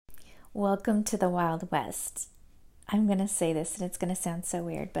Welcome to the Wild West. I'm going to say this and it's going to sound so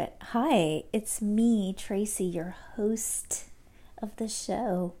weird, but hi, it's me, Tracy, your host of the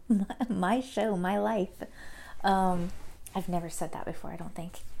show. My show, my life. I've never said that before, I don't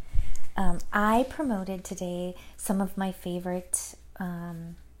think. I promoted today some of my favorite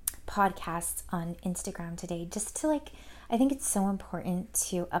podcasts on Instagram today, just to I think it's so important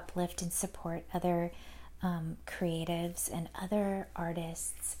to uplift and support other creatives and other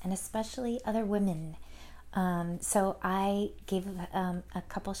artists, and especially other women. So I gave a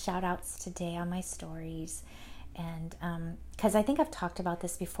couple shout outs today on my stories, and because I think I've talked about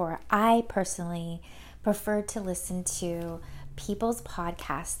this before, I personally prefer to listen to people's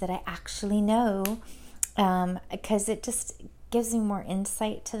podcasts that I actually know, because it just gives me more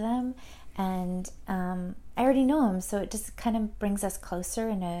insight to them, and I already know them, so it just kind of brings us closer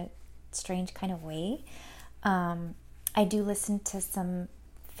in a strange kind of way. I do listen to some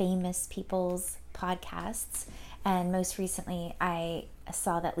famous people's podcasts, and most recently I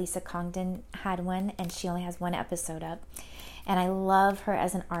saw that Lisa Congdon had one, and she only has one episode up, and I love her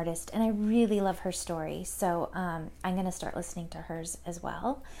as an artist, and I really love her story, so I'm going to start listening to hers as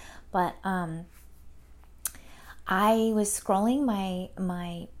well. But I was scrolling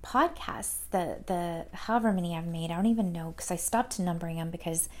my podcasts, the however many I've made, I don't even know, because I stopped numbering them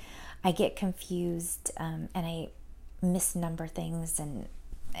because I get confused, and I misnumber things, and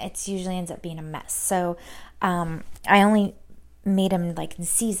it usually ends up being a mess. So I only made them in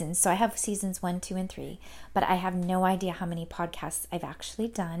seasons. So I have seasons 1, 2, and 3, but I have no idea how many podcasts I've actually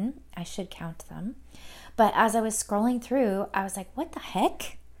done. I should count them. But as I was scrolling through, I was like, what the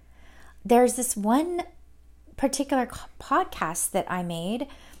heck? There's this one particular podcast that I made.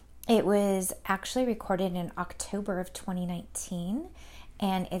 It was actually recorded in October of 2019.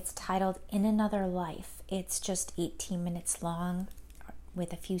 And it's titled In Another Life. It's just 18 minutes long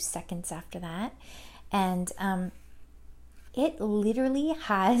with a few seconds after that. And it literally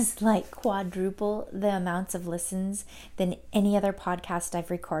has quadruple the amounts of listens than any other podcast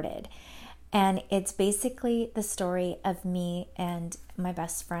I've recorded. And it's basically the story of me and my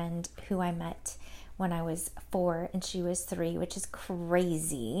best friend, who I met when I was 4 and she was 3, which is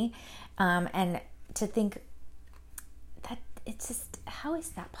crazy. And to think that it's just, how is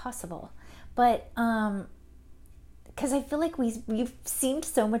that possible? But because I feel like we've seemed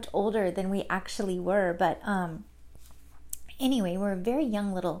so much older than we actually were. But anyway, we're very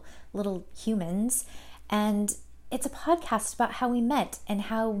young little humans, and it's a podcast about how we met and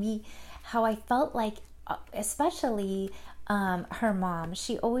how I felt like, especially her mom,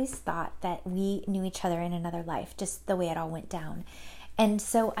 she always thought that we knew each other in another life, just the way it all went down. And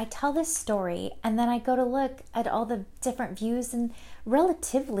so I tell this story, and then I go to look at all the different views, and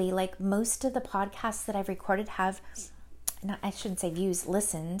relatively, most of the podcasts that I've recorded have, I shouldn't say views,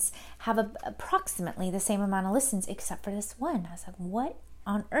 listens, have approximately the same amount of listens, except for this one. I was like, what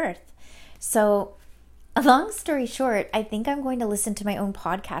on earth? So, long story short, I think I'm going to listen to my own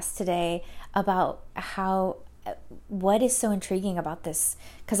podcast today about what is so intriguing about this,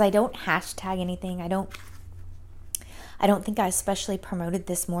 because I don't hashtag anything. I don't think I especially promoted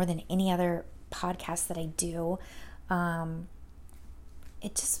this more than any other podcast that I do.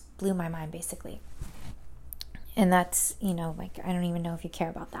 It just blew my mind, basically. And that's, I don't even know if you care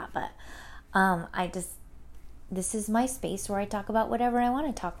about that, but this is my space where I talk about whatever I want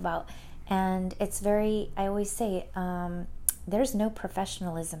to talk about. And it's I always say, there's no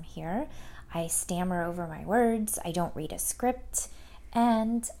professionalism here. I stammer over my words. I don't read a script.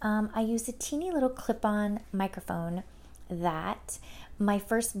 And I use a teeny little clip-on microphone that my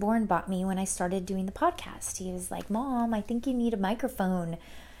firstborn bought me when I started doing the podcast. He was like, Mom, I think you need a microphone.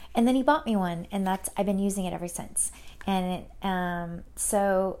 And then he bought me one, and I've been using it ever since. And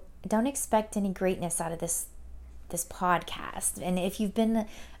so don't expect any greatness out of this podcast. And if you've been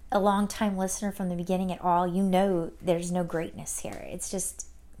a long time listener from the beginning at all, you know there's no greatness here. It's just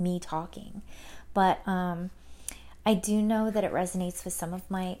me talking. But I do know that it resonates with some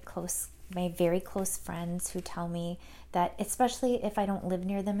of my very close friends, who tell me that, especially if I don't live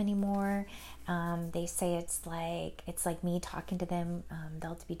near them anymore, they say it's like me talking to them.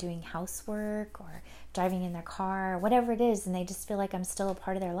 They'll be doing housework or driving in their car, whatever it is, and they just feel like I'm still a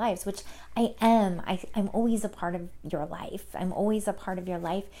part of their lives, which I am. I'm always a part of your life. I'm always a part of your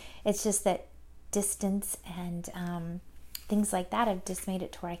life. It's just that distance and things like that have just made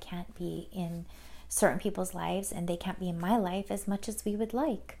it to where I can't be in certain people's lives, and they can't be in my life as much as we would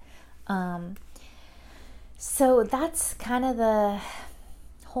like. So that's kind of the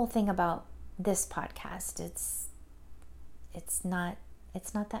whole thing about this podcast. It's not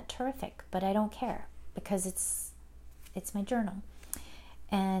that terrific, but I don't care, because it's my journal.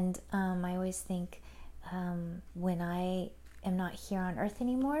 And I always think when I am not here on earth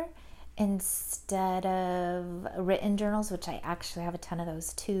anymore, instead of written journals, which I actually have a ton of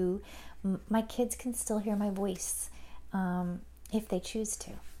those too, my kids can still hear my voice if they choose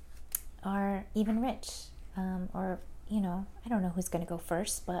to, or even Rich, or, I don't know who's going to go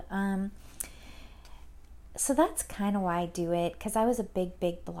first, but so that's kind of why I do it, because I was a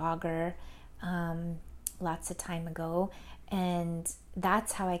big blogger lots of time ago, and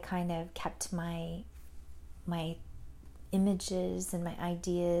that's how I kind of kept my images and my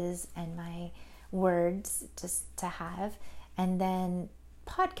ideas and my words just to have. And then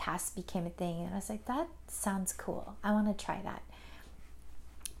podcast became a thing, and I was like, that sounds cool, I want to try that.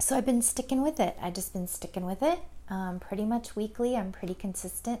 So I've been sticking with it. I've just been sticking with it pretty much weekly. I'm pretty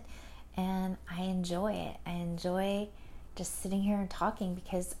consistent, and I enjoy it. I enjoy just sitting here and talking,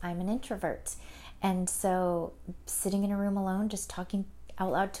 because I'm an introvert. And so sitting in a room alone, just talking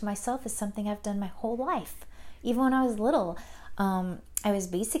out loud to myself, is something I've done my whole life. Even when I was little, I was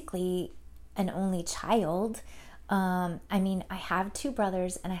basically an only child. I have 2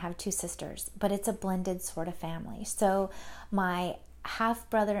 brothers and I have 2 sisters, but it's a blended sort of family. So my half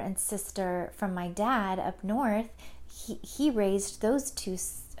brother and sister from my dad up north, he raised those 2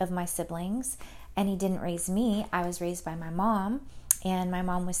 of my siblings, and he didn't raise me. I was raised by my mom, and my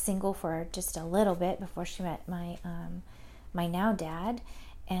mom was single for just a little bit before she met my now dad.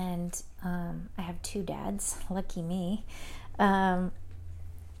 And I have 2 dads, lucky me. And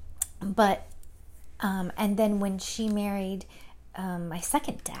then when she married my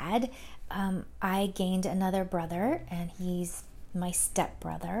second dad, I gained another brother, and he's my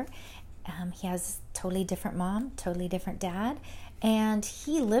stepbrother. He has totally different mom, totally different dad, and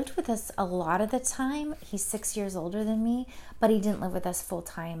he lived with us a lot of the time. He's 6 years older than me, but he didn't live with us full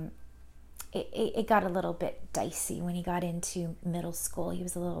time. It got a little bit dicey when he got into middle school. He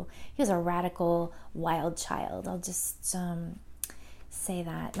was a radical, wild child. I'll just say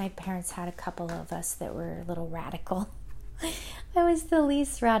that. My parents had a couple of us that were a little radical. I was the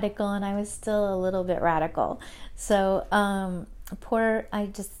least radical, and I was still a little bit radical. So poor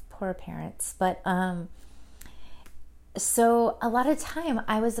parents. But so a lot of time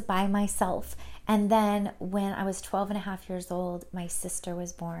I was by myself. And then when I was 12 and a half years old, my sister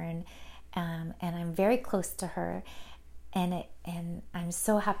was born. And I'm very close to her, and I'm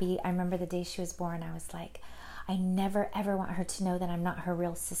so happy. I remember the day she was born, I was like, I never ever want her to know that I'm not her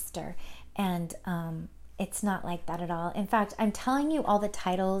real sister. And it's not like that at all. In fact, I'm telling you all the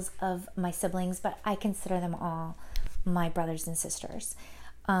titles of my siblings, but I consider them all my brothers and sisters.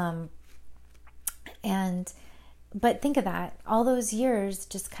 But think of that, all those years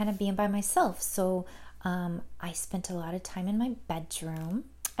just kind of being by myself. So I spent a lot of time in my bedroom.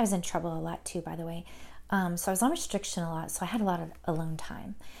 I was in trouble a lot too, by the way. So I was on restriction a lot, so I had a lot of alone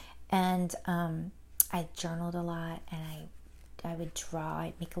time. And I journaled a lot, and I would draw.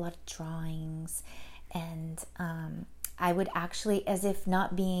 I'd make a lot of drawings. And I would actually, as if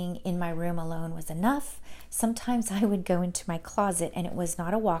not being in my room alone was enough, sometimes I would go into my closet, and it was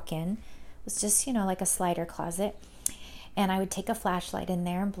not a walk-in. It was just, like a slider closet. And I would take a flashlight in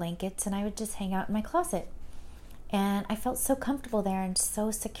there and blankets, and I would just hang out in my closet. And I felt so comfortable there and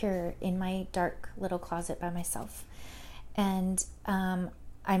so secure in my dark little closet by myself. And I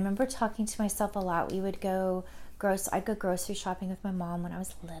remember talking to myself a lot. I'd go grocery shopping with my mom when I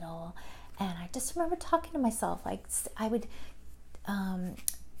was little. And I just remember talking to myself. Like, I would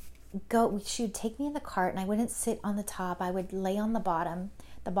she would take me in the cart, and I wouldn't sit on the top. I would lay on the bottom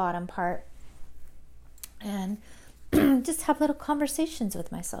part, and just have little conversations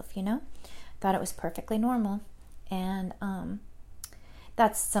with myself, Thought it was perfectly normal. And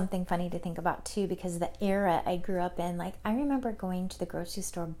that's something funny to think about too, because the era I grew up in, like, I remember going to the grocery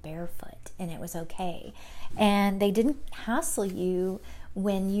store barefoot, and it was okay. And they didn't hassle you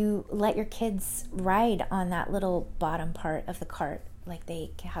when you let your kids ride on that little bottom part of the cart like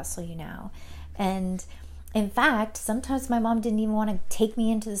they hassle you now. And in fact, sometimes my mom didn't even want to take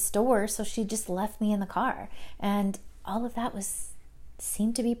me into the store, so she just left me in the car. And all of that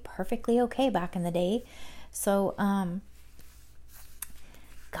seemed to be perfectly okay back in the day. So,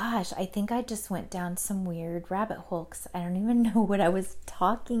 gosh, I think I just went down some weird rabbit hole, 'cause I don't even know what I was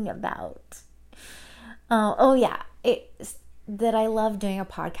talking about. That I love doing a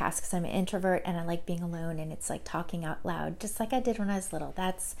podcast because I'm an introvert and I like being alone, and it's like talking out loud, just like I did when I was little.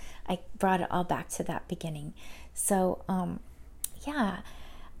 I brought it all back to that beginning. So, I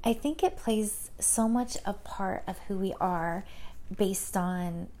think it plays so much a part of who we are based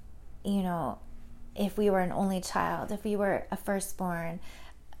on, if we were an only child, if we were a firstborn,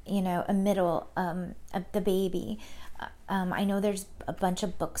 a middle, the baby, I know there's a bunch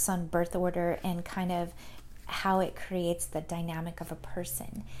of books on birth order and kind of how it creates the dynamic of a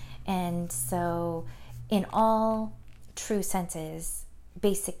person. And so in all true senses,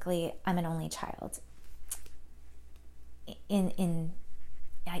 basically, I'm an only child.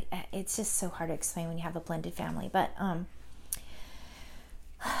 It's just so hard to explain when you have a blended family. But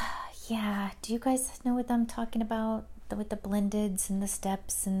yeah, do you guys know what I'm talking about? With the blendeds and the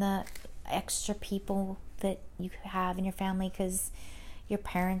steps and the extra people that you have in your family because your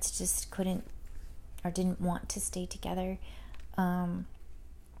parents just couldn't or didn't want to stay together.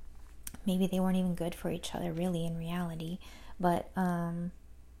 Maybe they weren't even good for each other really in reality. But yeah,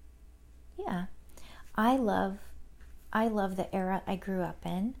 I love the era I grew up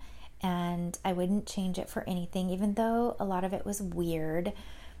in, and I wouldn't change it for anything, even though a lot of it was weird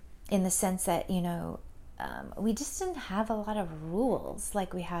in the sense that, we just didn't have a lot of rules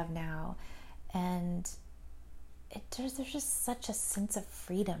like we have now. And there's just such a sense of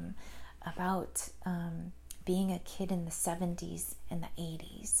freedom about being a kid in the 70s and the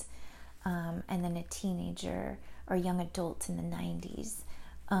 80s, and then a teenager or young adult in the 90s.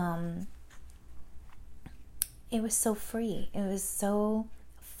 It was so free. It was so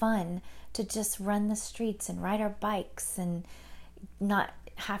fun to just run the streets and ride our bikes and not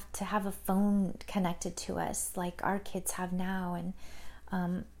have to have a phone connected to us like our kids have now. And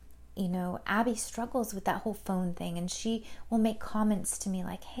Abby struggles with that whole phone thing, and she will make comments to me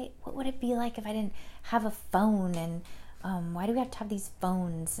like, hey, what would it be like if I didn't have a phone? And why do we have to have these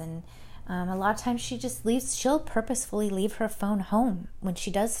phones? And a lot of times she'll purposefully leave her phone home when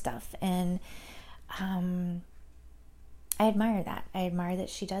she does stuff. And I admire that. I admire that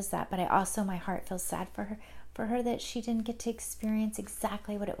she does that. But my heart feels sad for her that she didn't get to experience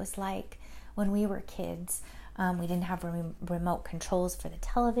exactly what it was like when we were kids. We didn't have remote controls for the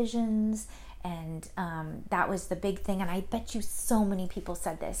televisions, and that was the big thing. And I bet you so many people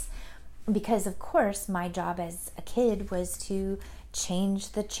said this because, of course, my job as a kid was to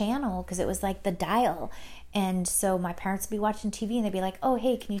change the channel because it was like the dial. And so my parents would be watching TV and they'd be like, oh,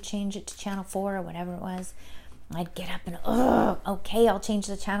 hey, can you change it to channel 4 or whatever it was? I'd get up and, okay, I'll change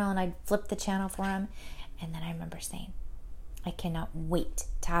the channel, and I'd flip the channel for them. And then I remember saying, I cannot wait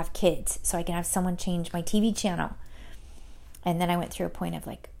to have kids so I can have someone change my TV channel. And then I went through a point of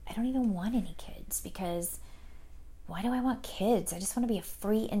like, I don't even want any kids because why do I want kids? I just want to be a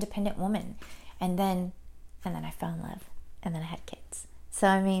free, independent woman. And then I fell in love, and then I had kids. So,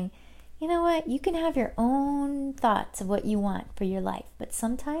 I mean, you know what? You can have your own thoughts of what you want for your life, but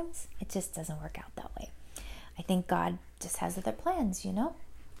sometimes it just doesn't work out that way. I think God just has other plans,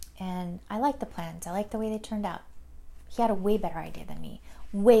 and I like the plans. I like the way they turned out. He had a way better idea than me,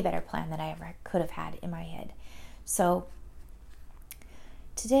 way better plan than I ever could have had in my head. So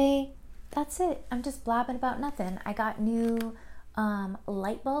today, that's it. I'm just blabbing about nothing. I got new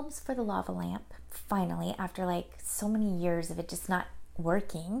light bulbs for the lava lamp, finally, after like so many years of it just not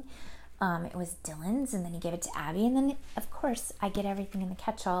working. It was Dylan's, and then he gave it to Abby, and then, of course, I get everything in the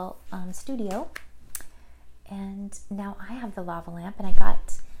Catch-All studio. And now I have the lava lamp, and I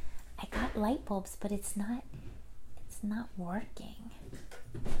got light bulbs, but it's not working.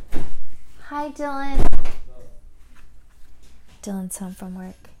 Hi, Dylan. Dylan's home from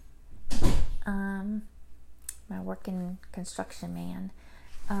work. My working construction man.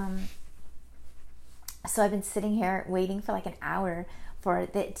 So I've been sitting here waiting for like an hour for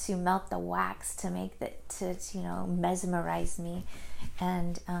it to melt the wax to make that to mesmerize me,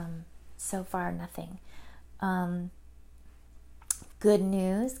 and so far nothing. Good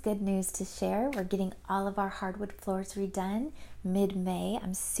news to share. We're getting all of our hardwood floors redone mid-May.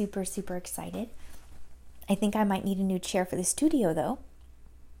 I'm super, super excited. I think I might need a new chair for the studio though,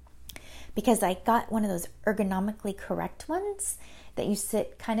 because I got one of those ergonomically correct ones that you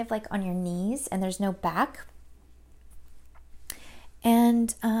sit kind of like on your knees and there's no back.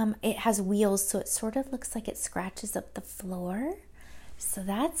 And it has wheels, so it sort of looks like it scratches up the floor. So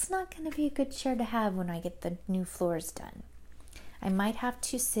that's not going to be a good chair to have when I get the new floors done. I might have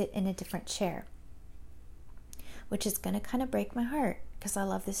to sit in a different chair, which is going to kind of break my heart because I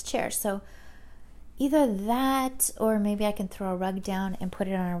love this chair. So either that, or maybe I can throw a rug down and put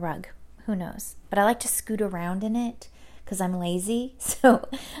it on a rug. Who knows? But I like to scoot around in it because I'm lazy. So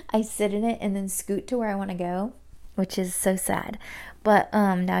I sit in it and then scoot to where I want to go, which is so sad. But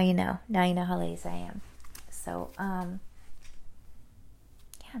now you know how lazy I am. So yeah,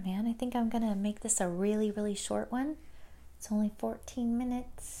 man, I think I'm gonna make this a really, really short one. It's only 14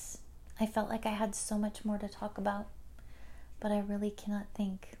 minutes. I felt like I had so much more to talk about, but I really cannot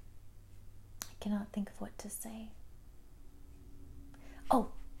think of what to say. Oh,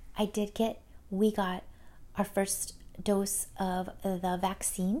 we got our first dose of the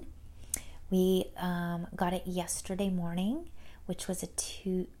vaccine. We got it yesterday morning, which was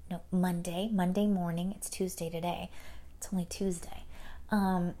Monday morning. It's Tuesday today. It's only Tuesday.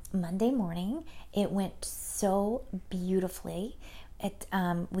 Monday morning, it went so beautifully.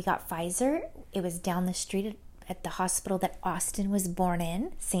 We got Pfizer. It was down the street at the hospital that Austin was born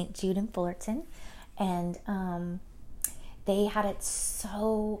in, St. Jude in Fullerton. And they had it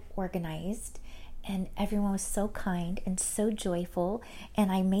so organized, and everyone was so kind and so joyful.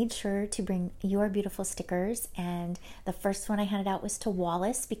 And I made sure to bring Your Beautiful stickers. And the first one I handed out was to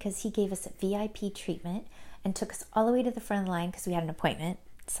Wallace, because he gave us a VIP treatment and took us all the way to the front of the line because we had an appointment.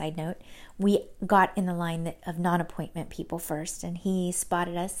 Side note, we got in the line of non-appointment people first, and he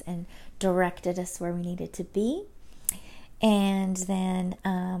spotted us and directed us where we needed to be. And then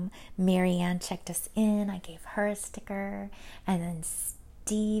Marianne checked us in. I gave her a sticker, and then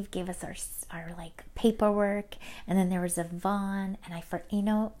Steve gave us our like paperwork, and then there was Yvonne, and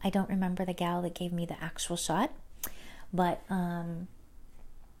I don't remember the gal that gave me the actual shot, but I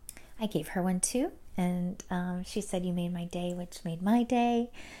gave her one too. And she said, "You made my day," which made my day.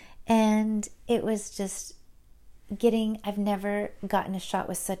 And it was just I've never gotten a shot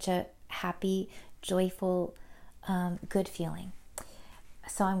with such a happy, joyful, good feeling.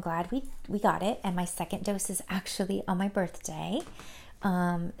 So I'm glad we got it. And my second dose is actually on my birthday.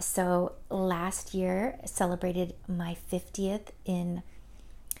 So last year celebrated my 50th in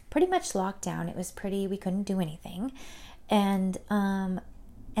pretty much lockdown. It was we couldn't do anything. And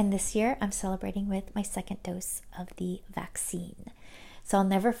this year I'm celebrating with my second dose of the vaccine. So I'll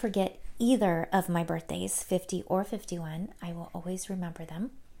never forget either of my birthdays, 50 or 51. I will always remember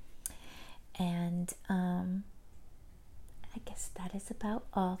them. And I guess that is about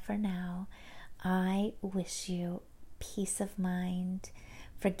all for now. I wish you peace of mind,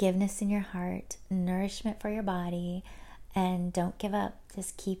 forgiveness in your heart, nourishment for your body, and don't give up.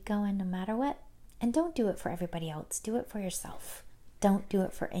 Just keep going no matter what. And don't do it for everybody else. Do it for yourself. Don't do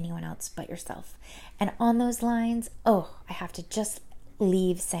it for anyone else but yourself. And on those lines, I have to just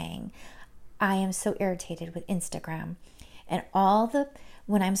leave saying, I am so irritated with Instagram. And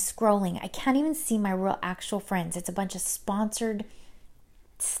when I'm scrolling, I can't even see my real actual friends. It's a bunch of sponsored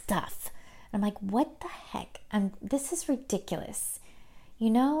stuff. I'm like, what the heck? This is ridiculous.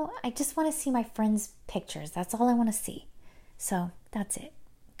 I just want to see my friends' pictures. That's all I want to see. So that's it.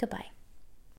 Goodbye.